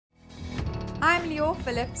I'm Lior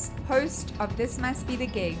Phillips, host of This Must Be the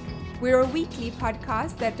Gig. We're a weekly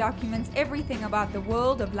podcast that documents everything about the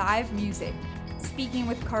world of live music, speaking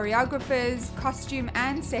with choreographers, costume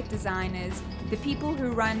and set designers, the people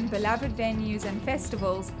who run beloved venues and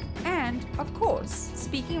festivals, and, of course,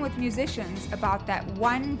 speaking with musicians about that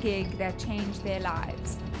one gig that changed their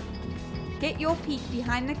lives. Get your peek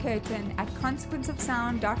behind the curtain at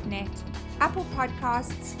consequenceofsound.net, Apple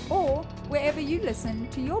Podcasts, or wherever you listen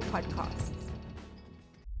to your podcasts.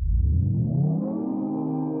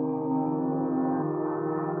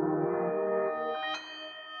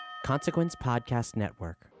 Consequence Podcast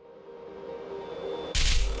Network.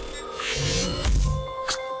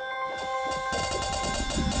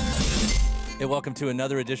 Hey, welcome to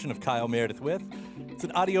another edition of Kyle Meredith With. It's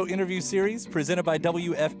an audio interview series presented by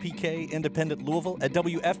WFPK Independent Louisville at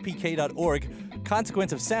WFPK.org,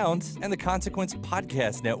 Consequence of Sound, and the Consequence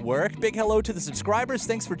Podcast Network. Big hello to the subscribers.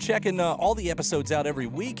 Thanks for checking all the episodes out every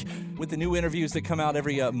week with the new interviews that come out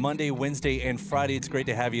every Monday, Wednesday, and Friday. It's great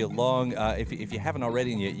to have you along. If you haven't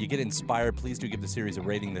already and you get inspired, please do give the series a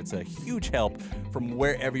rating. That's a huge help from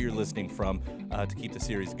wherever you're listening from to keep the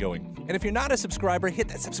series going. And if you're not a subscriber, hit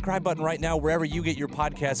that subscribe button right now wherever you get your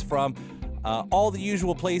podcasts from. All the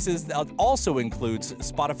usual places. That also includes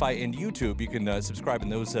Spotify and YouTube. You can subscribe in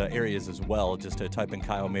those areas as well. Just type in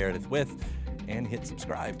Kyle Meredith With and hit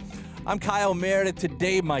subscribe. I'm Kyle Meredith.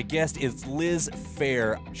 Today, my guest is Liz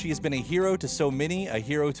Phair. She has been a hero to so many, a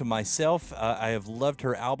hero to myself. I have loved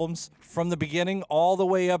her albums from the beginning all the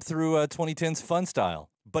way up through 2010's Fun Style.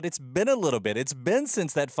 But it's been a little bit. It's been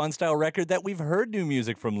since that Fun Style record that we've heard new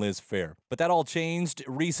music from Liz Phair. But that all changed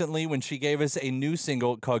recently when she gave us a new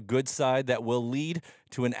single called Good Side that will lead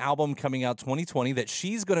to an album coming out 2020 that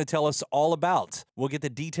she's going to tell us all about. We'll get the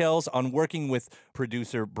details on working with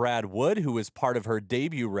producer Brad Wood, who is part of her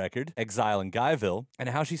debut record, Exile and Guyville, and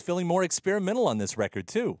how she's feeling more experimental on this record,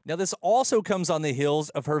 too. Now, this also comes on the heels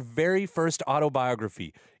of her very first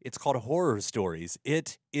autobiography. It's called Horror Stories.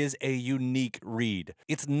 It is a unique read.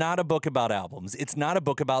 It's not a book about albums. It's not a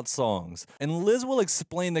book about songs. And Liz will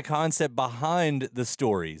explain the concept behind the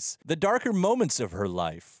stories, the darker moments of her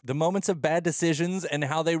life, the moments of bad decisions, and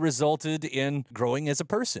how they resulted in growing as a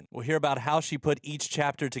person. We'll hear about how she put each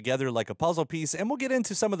chapter together like a puzzle piece, and we'll get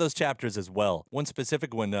into some of those chapters as well. One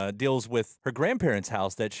specific one deals with her grandparents'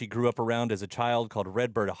 house that she grew up around as a child called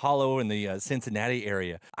Redbird Hollow in the Cincinnati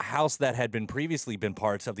area, a house that had previously been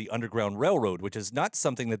part of the Underground Railroad, which is not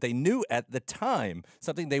something that they knew at the time,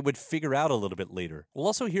 something they would figure out a little bit later. We'll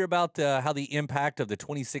also hear about how the impact of the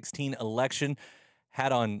 2016 election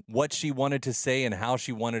had on what she wanted to say and how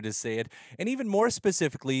she wanted to say it, and even more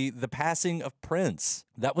specifically, the passing of Prince.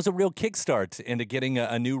 That was a real kickstart into getting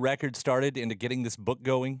a new record started, into getting this book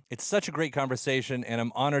going. It's such a great conversation, and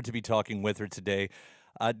I'm honored to be talking with her today,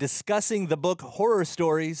 discussing the book Horror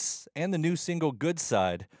Stories and the new single Good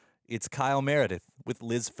Side. It's Kyle Meredith with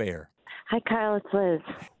Liz Phair. Hi, Kyle. It's Liz.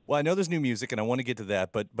 Well, I know there's new music, and I want to get to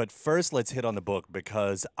that, but first let's hit on the book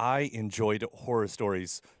because I enjoyed Horror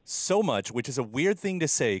Stories so much, which is a weird thing to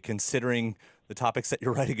say considering the topics that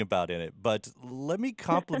you're writing about in it. But let me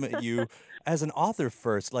compliment you as an author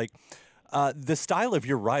first. The style of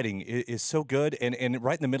your writing is so good, and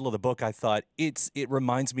right in the middle of the book, I thought it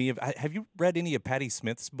reminds me of. Have you read any of Patti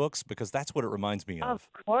Smith's books? Because that's what it reminds me of.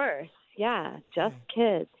 Of course. Yeah, Just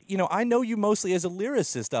Kids. You know, I know you mostly as a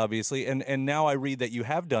lyricist, obviously, and now I read that you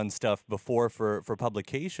have done stuff before for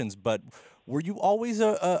publications, but were you always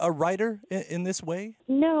a writer in this way?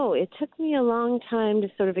 No, it took me a long time to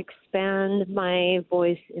sort of expand my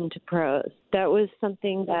voice into prose. That was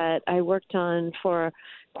something that I worked on for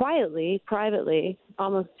quietly, privately,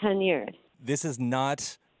 almost 10 years. This is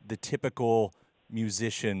not the typical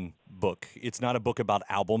musician book. It's not a book about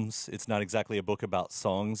albums. It's not exactly a book about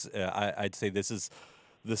songs. I'd say this is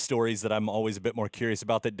the stories that I'm always a bit more curious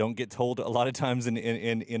about that don't get told a lot of times in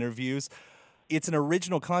interviews. It's an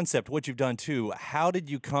original concept, what you've done too. How did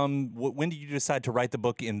you when did you decide to write the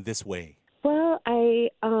book in this way? Well, I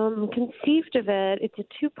conceived of it. It's a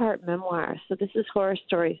two-part memoir. So this is Horror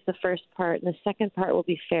Stories, the first part, and the second part will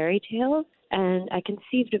be fairy tales. And I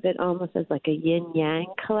conceived of it almost as like a yin-yang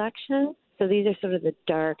collection. So these are sort of the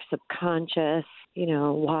dark, subconscious,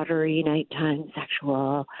 watery, nighttime,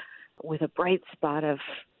 sexual, with a bright spot of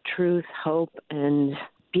truth, hope, and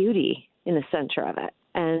beauty in the center of it.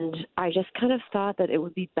 And I just kind of thought that it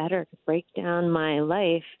would be better to break down my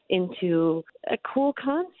life into a cool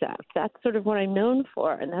concept. That's sort of what I'm known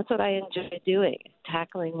for, and that's what I enjoy doing,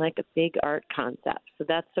 tackling like a big art concept. So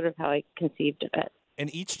that's sort of how I conceived of it. And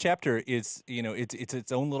each chapter is, it's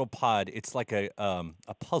its own little pod. It's like a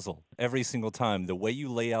puzzle every single time. The way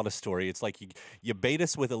you lay out a story, it's like you bait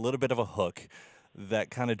us with a little bit of a hook that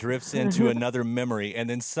kind of drifts into another memory, and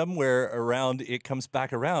then somewhere around it comes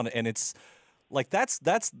back around, and it's like that's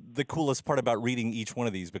the coolest part about reading each one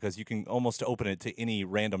of these, because you can almost open it to any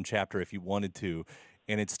random chapter if you wanted to,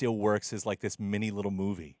 and it still works as like this mini little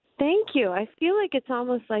movie. Thank you. I feel like it's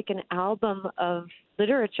almost like an album of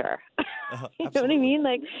literature. You know what I mean?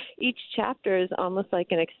 Like each chapter is almost like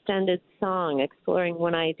an extended song exploring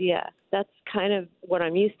one idea. That's kind of what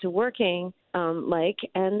I'm used to working like,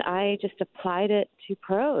 and I just applied it to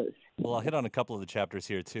prose. Well, I'll hit on a couple of the chapters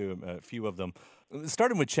here, too, a few of them.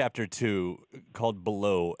 Starting with chapter 2, called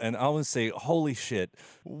Below, and I want to say, holy shit,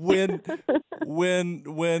 when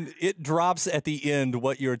it drops at the end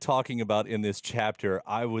what you're talking about in this chapter,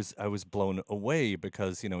 I was blown away,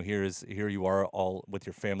 because, here you are all with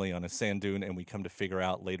your family on a sand dune, and we come to figure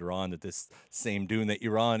out later on that this same dune that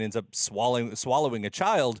you're on ends up swallowing a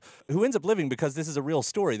child who ends up living, because this is a real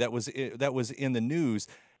story that was in the news.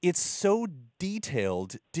 It's so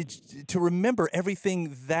detailed. To remember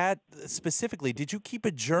everything that specifically, did you keep a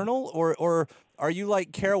journal, or are you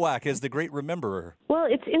like Kerouac as the great rememberer? Well,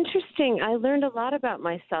 it's interesting. I learned a lot about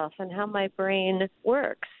myself and how my brain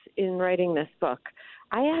works in writing this book.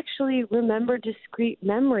 I actually remember discrete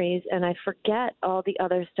memories, and I forget all the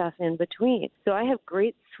other stuff in between. So I have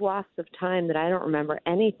great swaths of time that I don't remember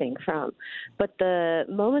anything from. But the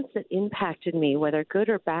moments that impacted me, whether good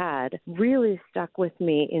or bad, really stuck with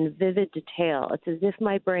me in vivid detail. It's as if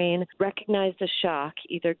my brain recognized a shock,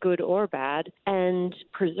 either good or bad, and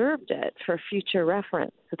preserved it for future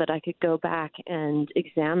reference so that I could go back and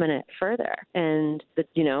examine it further. And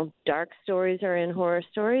dark stories are in horror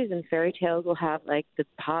stories, and fairy tales will have like the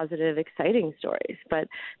positive, exciting stories. But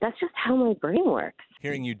that's just how my brain works.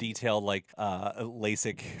 Hearing you detail like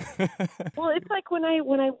LASIK. Well, it's like when I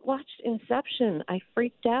watched Inception, I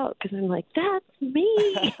freaked out because I'm like, that's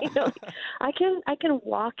me. I can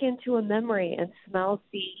walk into a memory and smell,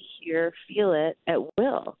 see, hear, feel it at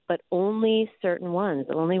will, but only certain ones,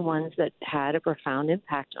 only ones that had a profound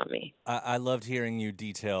impact on me. I loved hearing you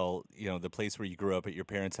detail, the place where you grew up at your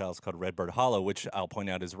parents' house called Redbird Hollow, which I'll point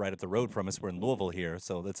out is right up the road from us. We're in Louisville here,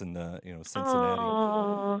 so that's in Cincinnati.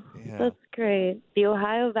 Oh, yeah. That's great. The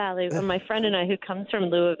Ohio Valley. My friend and I, who comes from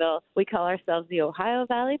Louisville, we call ourselves the Ohio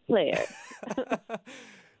Valley Players.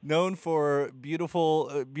 Known for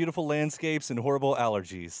beautiful landscapes and horrible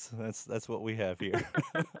allergies. That's what we have here.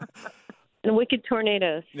 And wicked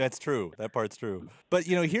tornadoes. That's true. That part's true. But,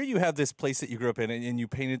 here you have this place that you grew up in, and you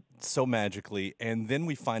painted so magically, and then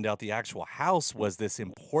we find out the actual house was this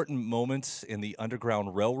important moment in the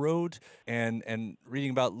Underground Railroad, and reading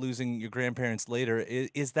about losing your grandparents later.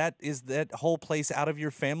 Is that whole place out of your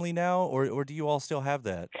family now, or do you all still have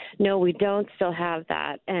that? No, we don't still have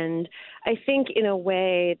that. And I think in a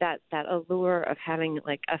way that allure of having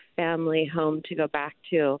like a family home to go back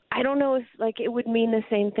to, I don't know if like it would mean the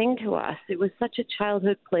same thing to us. It was such a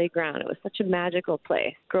childhood playground. It was such a magical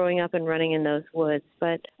place growing up and running in those woods.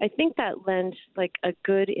 But I think that lent like a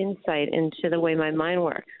good insight into the way my mind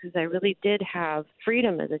works, because I really did have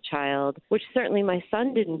freedom as a child, which certainly my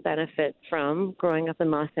son didn't benefit from growing up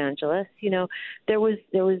in Los Angeles. There was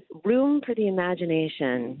room for the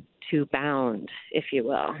imagination to bound, if you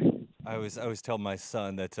will. I always tell my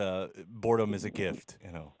son that boredom is a gift,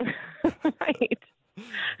 Right.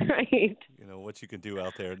 Right. What you can do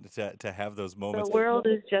out there to have those moments. The world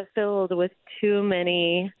is just filled with too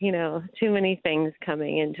many things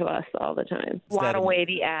coming into us all the time. Swat away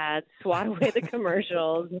the ads, swat away the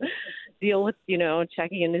commercials, deal with,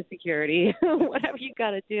 checking into security, whatever you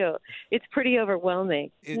got to do. It's pretty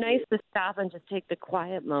overwhelming. It's nice to stop and just take the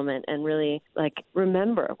quiet moment and really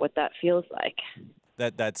remember what that feels like.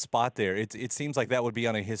 That spot there, it seems like that would be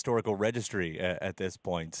on a historical registry at this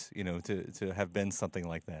point, to have been something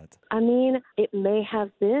like that. I mean, it may have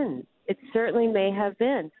been. It certainly may have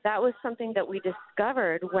been. That was something that we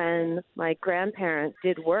discovered when my grandparents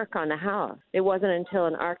did work on the house. It wasn't until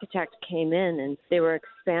an architect came in and they were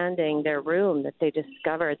expanding their room that they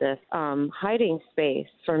discovered this hiding space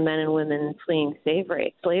for men and women fleeing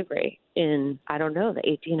slavery in, I don't know, the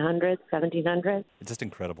 1800s, 1700s. It's just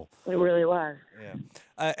incredible. It really was. Yeah.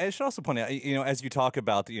 I should also point out, as you talk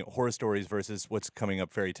about horror stories versus what's coming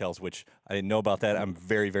up, fairy tales, which I didn't know about that. I'm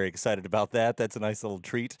very, very excited about that. That's a nice little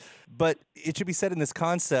treat. But it should be said in this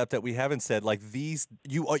concept that we haven't said, these,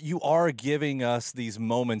 you are giving us these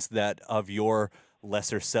moments that of your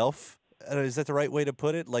lesser self. Is that the right way to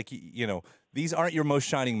put it? These aren't your most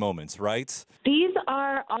shining moments, right? These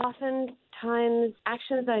are often times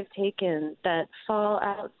actions I've taken that fall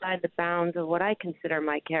outside the bounds of what I consider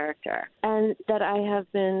my character and that I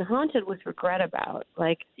have been haunted with regret about.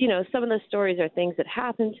 Like, some of the stories are things that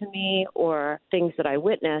happened to me or things that I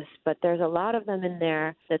witnessed, but there's a lot of them in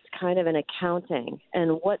there that's kind of an accounting.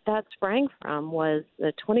 And what that sprang from was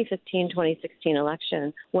the 2015-2016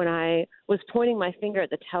 election, when I was pointing my finger at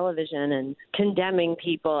the television and condemning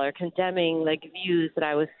people or condemning views that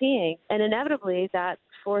I was seeing. And inevitably that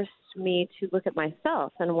forced me to look at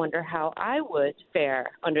myself and wonder how I would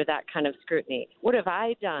fare under that kind of scrutiny. What have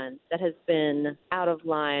I done that has been out of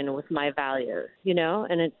line with my values,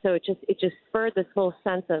 And it just spurred this whole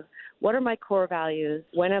sense of, what are my core values?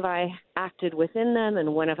 When have I acted within them,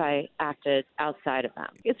 and when have I acted outside of them?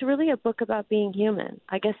 It's really a book about being human.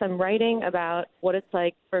 I guess I'm writing about what it's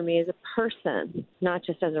like for me as a person, not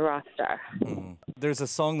just as a rock star. Mm-hmm. There's a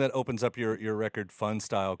song that opens up your record, Fun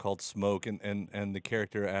Style, called Smoke, and one of the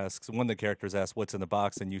characters asks, what's in the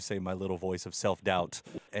box? And you say, my little voice of self-doubt.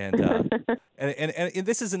 And and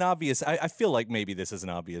this is an obvious, I feel like maybe this is an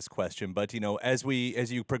obvious question, but as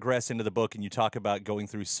you progress into the book and you talk about going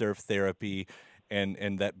through surf therapy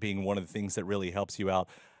and that being one of the things that really helps you out,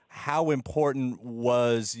 how important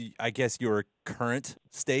was, I guess, your current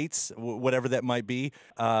states, whatever that might be,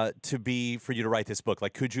 for you to write this book?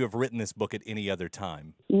 Like, could you have written this book at any other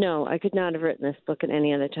time? No, I could not have written this book at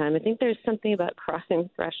any other time. I think there's something about crossing the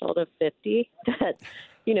threshold of 50 that,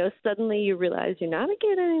 suddenly you realize you're not a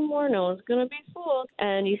kid anymore. No one's going to be fooled.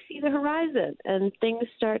 And you see the horizon and things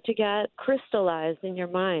start to get crystallized in your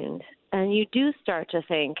mind. And you do start to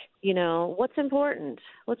think, what's important?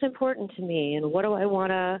 What's important to me? And what do I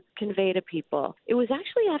want to convey to people? It was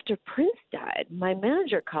actually after Prince died. My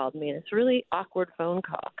manager called me, and it's a really awkward phone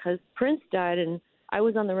call because Prince died, and I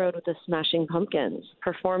was on the road with the Smashing Pumpkins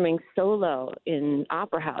performing solo in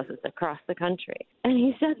opera houses across the country. And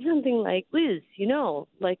he said something like, Liz, none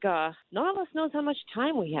of us knows how much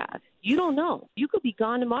time we have. You don't know. You could be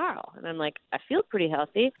gone tomorrow. And I'm like, I feel pretty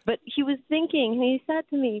healthy. But he was thinking, and he said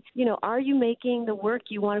to me, are you making the work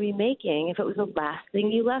you want to be making if it was the last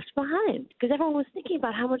thing you left behind? Because everyone was thinking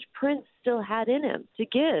about how much Prince still had in him to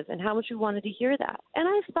give and how much we wanted to hear that. And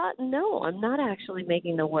I thought, no, I'm not actually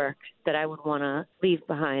making the work that I would want to leave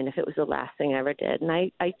behind if it was the last thing I ever did. And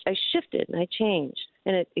I shifted and I changed.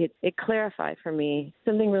 And it clarified for me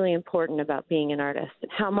something really important about being an artist and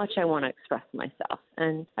how much I want to express myself.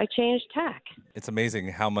 And I changed tack. It's amazing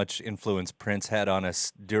how much influence Prince had on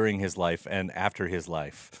us during his life and after his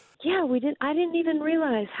life. Yeah, I didn't even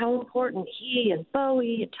realize how important he and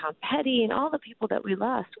Bowie and Tom Petty and all the people that we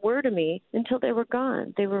lost were to me until they were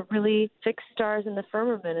gone. They were really fixed stars in the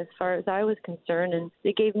firmament as far as I was concerned, and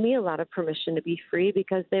they gave me a lot of permission to be free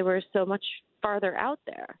because they were so much farther out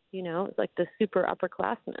there. It's like the super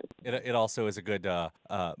upperclassmen. It also is a good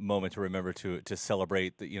moment to remember to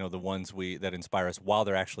celebrate the ones that inspire us while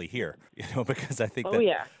they're actually here. Because I think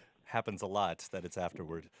happens a lot that it's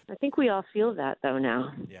afterward. I think we all feel that though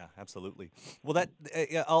now. Yeah, absolutely. Well,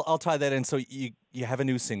 I'll tie that in. So you have a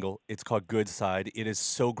new single. It's called Good Side. It is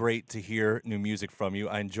so great to hear new music from you.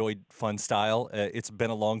 I enjoyed Fun Style. It's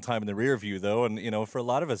been a long time in the rear view though, and for a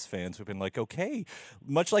lot of us fans, we've been like, okay,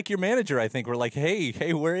 much like your manager, I think we're like,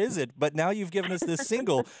 hey, where is it? But now you've given us this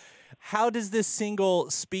single. How does this single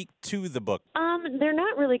speak to the book? They're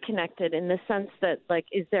not really connected in the sense that,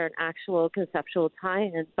 is there an actual conceptual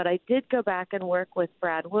tie-in? But I did go back and work with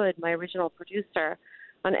Brad Wood, my original producer,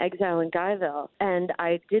 on Exile and Guyville. And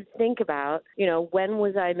I did think about, when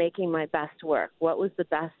was I making my best work? What was the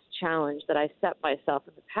best challenge that I set myself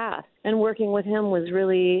in the past? And working with him was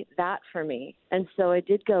really that for me. And so I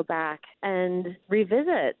did go back and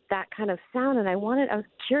revisit that kind of sound. And I was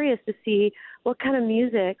curious to see what kind of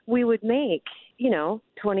music we would make,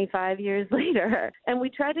 25 years later. And we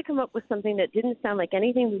tried to come up with something that didn't sound like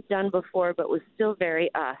anything we've done before, but was still very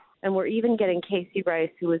us. And we're even getting Casey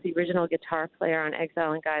Rice, who was the original guitar player on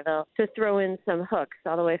Exile and Guyville, to throw in some hooks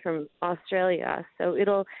all the way from Australia. So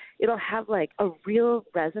it'll have a real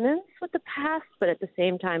resonance with the past, but at the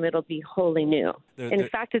same time, it'll be wholly new. In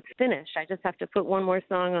fact, it's finished. I just have to put one more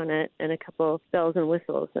song on it and a couple bells and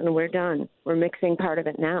whistles, and we're done. We're mixing part of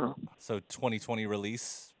it now. So 2020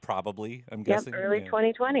 release? Probably, I'm guessing. Yep, early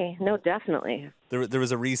 2020. No, definitely. There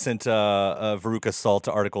was a recent Veruca Salt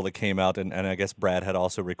article that came out, and I guess Brad had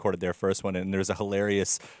also recorded their first one, and there's a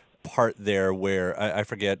hilarious part there where I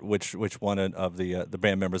forget which one of the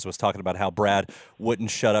band members was talking about how Brad wouldn't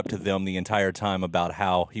shut up to them the entire time about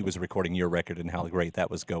how he was recording your record and how great that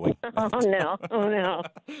was going. Oh, no.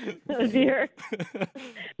 Oh, dear.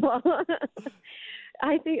 Well,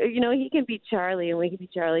 I think, he can be Charlie and we can be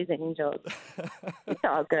Charlie's angels. It's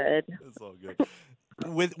all good. It's all good.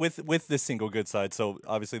 with this single Good Side, so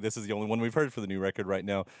obviously this is the only one we've heard for the new record right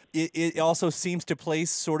now. It also seems to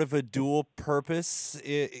place sort of a dual purpose,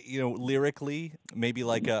 lyrically, maybe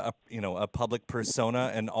like a public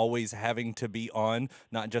persona and always having to be on,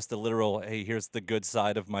 not just the literal, hey, here's the good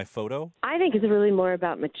side of my photo. I think it's really more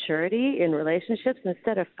about maturity in relationships.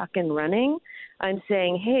 Instead of fucking running, I'm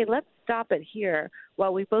saying, hey, let's stop it here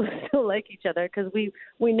while we both still like each other, because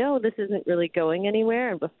we know this isn't really going anywhere,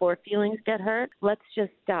 and before feelings get hurt, let's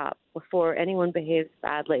just stop before anyone behaves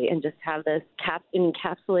badly and just have this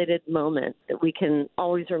encapsulated moment that we can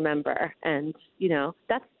always remember. And,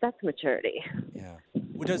 that's maturity. Yeah.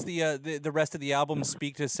 Well, does the rest of the album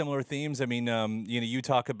speak to similar themes? I mean, you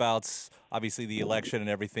talk about obviously the election and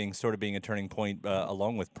everything sort of being a turning point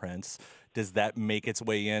along with Prince. Does that make its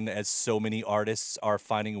way in as so many artists are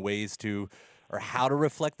finding ways to, or how to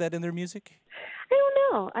reflect that in their music?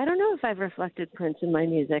 I don't know if I've reflected Prince in my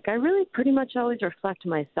music. I really pretty much always reflect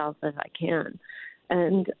myself as I can.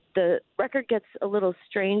 And the record gets a little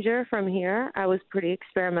stranger from here. I was pretty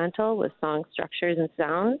experimental with song structures and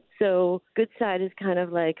sounds. So Good Side is kind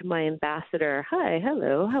of like my ambassador. Hi,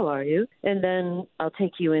 hello, how are you? And then I'll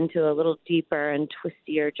take you into a little deeper and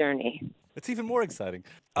twistier journey. It's even more exciting.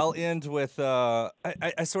 I'll end with, I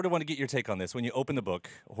sort of want to get your take on this. When you open the book,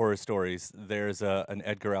 Horror Stories, there's an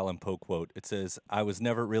Edgar Allan Poe quote. It says, "I was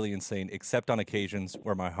never really insane except on occasions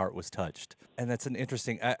where my heart was touched." And that's an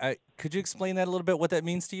interesting, could you explain that a little bit, what that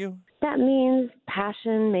means to you? That means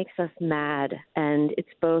passion makes us mad, and it's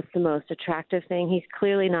both the most attractive thing. He's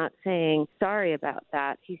clearly not saying sorry about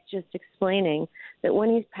that. He's just explaining that when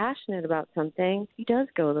he's passionate about something, he does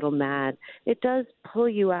go a little mad. It does pull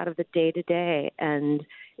you out of the day-to-day, and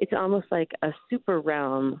it's almost like a super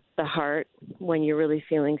realm, the heart, when you're really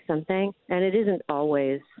feeling something. And it isn't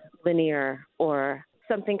always linear or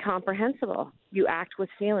something comprehensible. You act with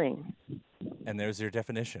feeling. And there's your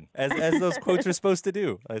definition, as those quotes are supposed to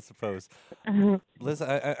do, I suppose. Liz,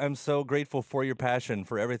 I'm so grateful for your passion,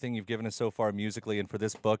 for everything you've given us so far musically, and for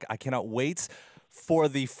this book. I cannot wait for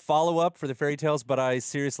the follow-up for the fairy tales, but I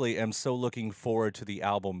seriously am so looking forward to the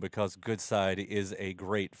album, because Good Side is a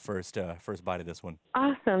great first bite of this one.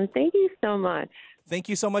 Awesome. Thank you so much. Thank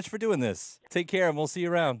you so much for doing this. Take care, and we'll see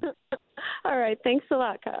you around. All right. Thanks a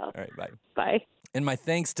lot, Kyle. All right, bye. Bye. And my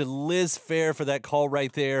thanks to Liz Phair for that call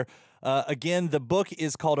right there. Again, the book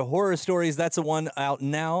is called Horror Stories. That's the one out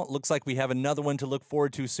now. Looks like we have another one to look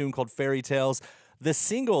forward to soon called Fairy Tales. The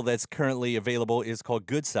single that's currently available is called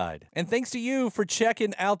Good Side. And thanks to you for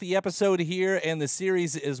checking out the episode here and the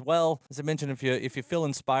series as well. As I mentioned, if you feel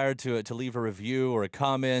inspired to leave a review or a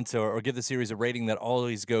comment or give the series a rating, that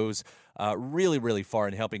always goes really, really far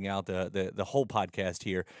in helping out the whole podcast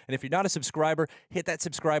here. And if you're not a subscriber, hit that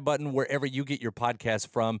subscribe button wherever you get your podcast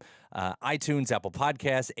from. iTunes, Apple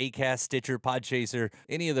Podcasts, Acast, Stitcher, Podchaser,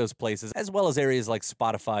 any of those places, as well as areas like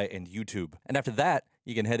Spotify and YouTube. And after that,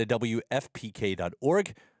 you can head to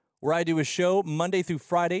WFPK.org, where I do a show Monday through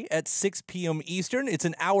Friday at 6 p.m. Eastern. It's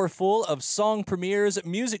an hour full of song premieres,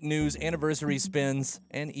 music news, anniversary spins,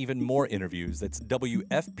 and even more interviews. That's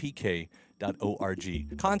WFPK.org.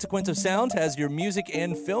 Consequence of Sound has your music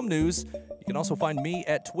and film news. You can also find me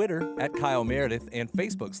at Twitter at Kyle Meredith and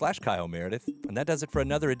Facebook/Kyle Meredith. And that does it for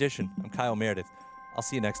another edition. I'm Kyle Meredith. I'll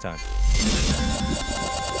see you next time.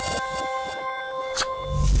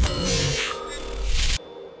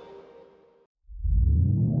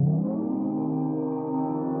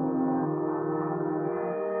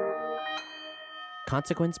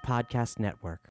 Consequence Podcast Network.